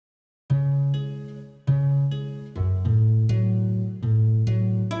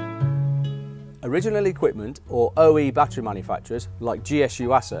Original equipment or OE battery manufacturers like GS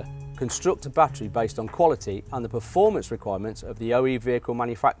Yuasa construct a battery based on quality and the performance requirements of the OE vehicle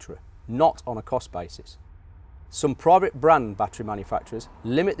manufacturer, not on a cost basis. Some private brand battery manufacturers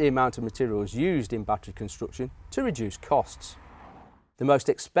limit the amount of materials used in battery construction to reduce costs. The most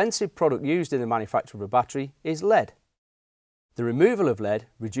expensive product used in the manufacture of a battery is lead. The removal of lead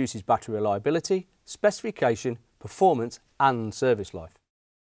reduces battery reliability, specification, performance and service life.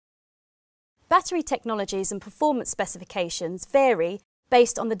 Battery technologies and performance specifications vary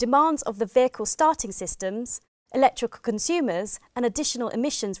based on the demands of the vehicle starting systems, electrical consumers and additional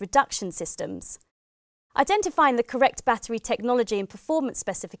emissions reduction systems. Identifying the correct battery technology and performance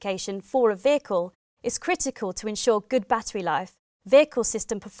specification for a vehicle is critical to ensure good battery life, vehicle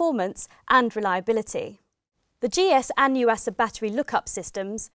system performance and reliability. The GS and Yuasa battery lookup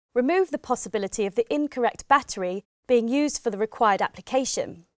systems remove the possibility of the incorrect battery being used for the required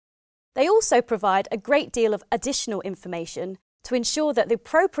application. They also provide a great deal of additional information to ensure that the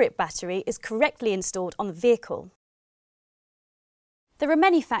appropriate battery is correctly installed on the vehicle. There are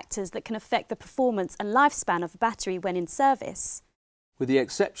many factors that can affect the performance and lifespan of a battery when in service. With the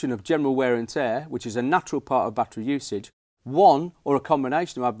exception of general wear and tear, which is a natural part of battery usage, one or a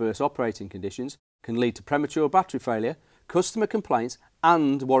combination of adverse operating conditions can lead to premature battery failure, customer complaints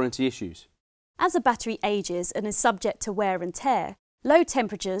and warranty issues. As a battery ages and is subject to wear and tear, low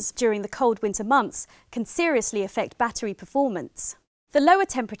temperatures during the cold winter months can seriously affect battery performance. The lower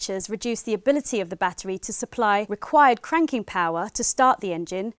temperatures reduce the ability of the battery to supply required cranking power to start the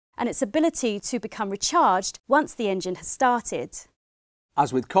engine and its ability to become recharged once the engine has started.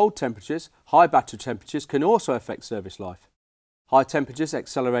 As with cold temperatures, high battery temperatures can also affect service life. High temperatures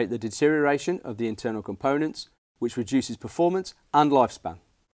accelerate the deterioration of the internal components, which reduces performance and lifespan.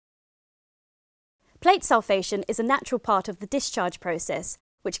 Plate sulfation is a natural part of the discharge process,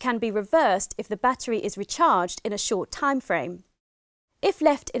 which can be reversed if the battery is recharged in a short time frame. If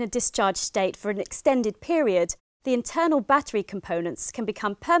left in a discharged state for an extended period, the internal battery components can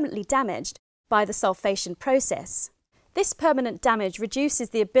become permanently damaged by the sulfation process. This permanent damage reduces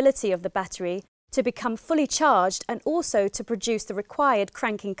the ability of the battery to become fully charged and also to produce the required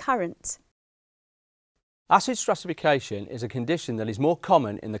cranking current. Acid stratification is a condition that is more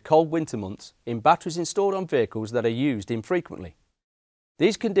common in the cold winter months in batteries installed on vehicles that are used infrequently.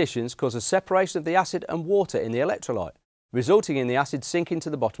 These conditions cause a separation of the acid and water in the electrolyte, resulting in the acid sinking to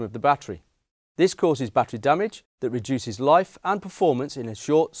the bottom of the battery. This causes battery damage that reduces life and performance in a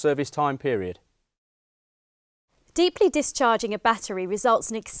short service time period. Deeply discharging a battery results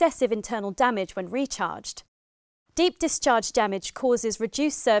in excessive internal damage when recharged. Deep discharge damage causes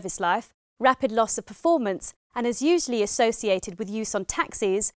reduced service life, rapid loss of performance, and is usually associated with use on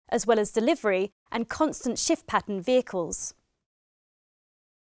taxis as well as delivery and constant shift pattern vehicles.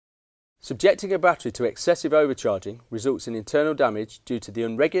 Subjecting a battery to excessive overcharging results in internal damage due to the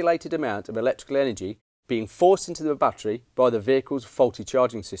unregulated amount of electrical energy being forced into the battery by the vehicle's faulty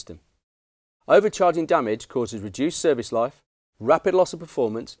charging system. Overcharging damage causes reduced service life, rapid loss of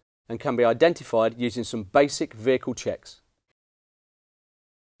performance, and can be identified using some basic vehicle checks.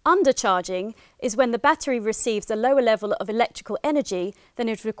 Undercharging is when the battery receives a lower level of electrical energy than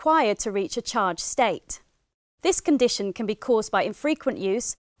is required to reach a charged state. This condition can be caused by infrequent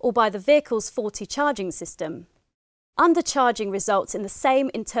use or by the vehicle's faulty charging system. Undercharging results in the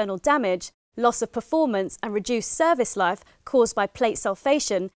same internal damage, loss of performance and reduced service life caused by plate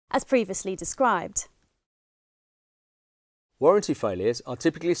sulfation as previously described. Warranty failures are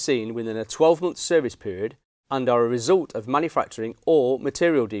typically seen within a 12-month service period and are a result of manufacturing or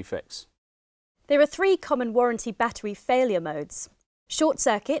material defects. There are three common warranty battery failure modes: short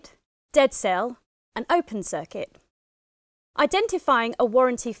circuit, dead cell and open circuit. Identifying a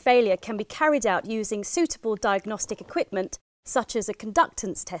warranty failure can be carried out using suitable diagnostic equipment such as a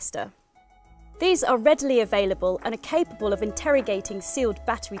conductance tester. These are readily available and are capable of interrogating sealed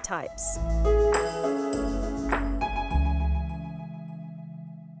battery types.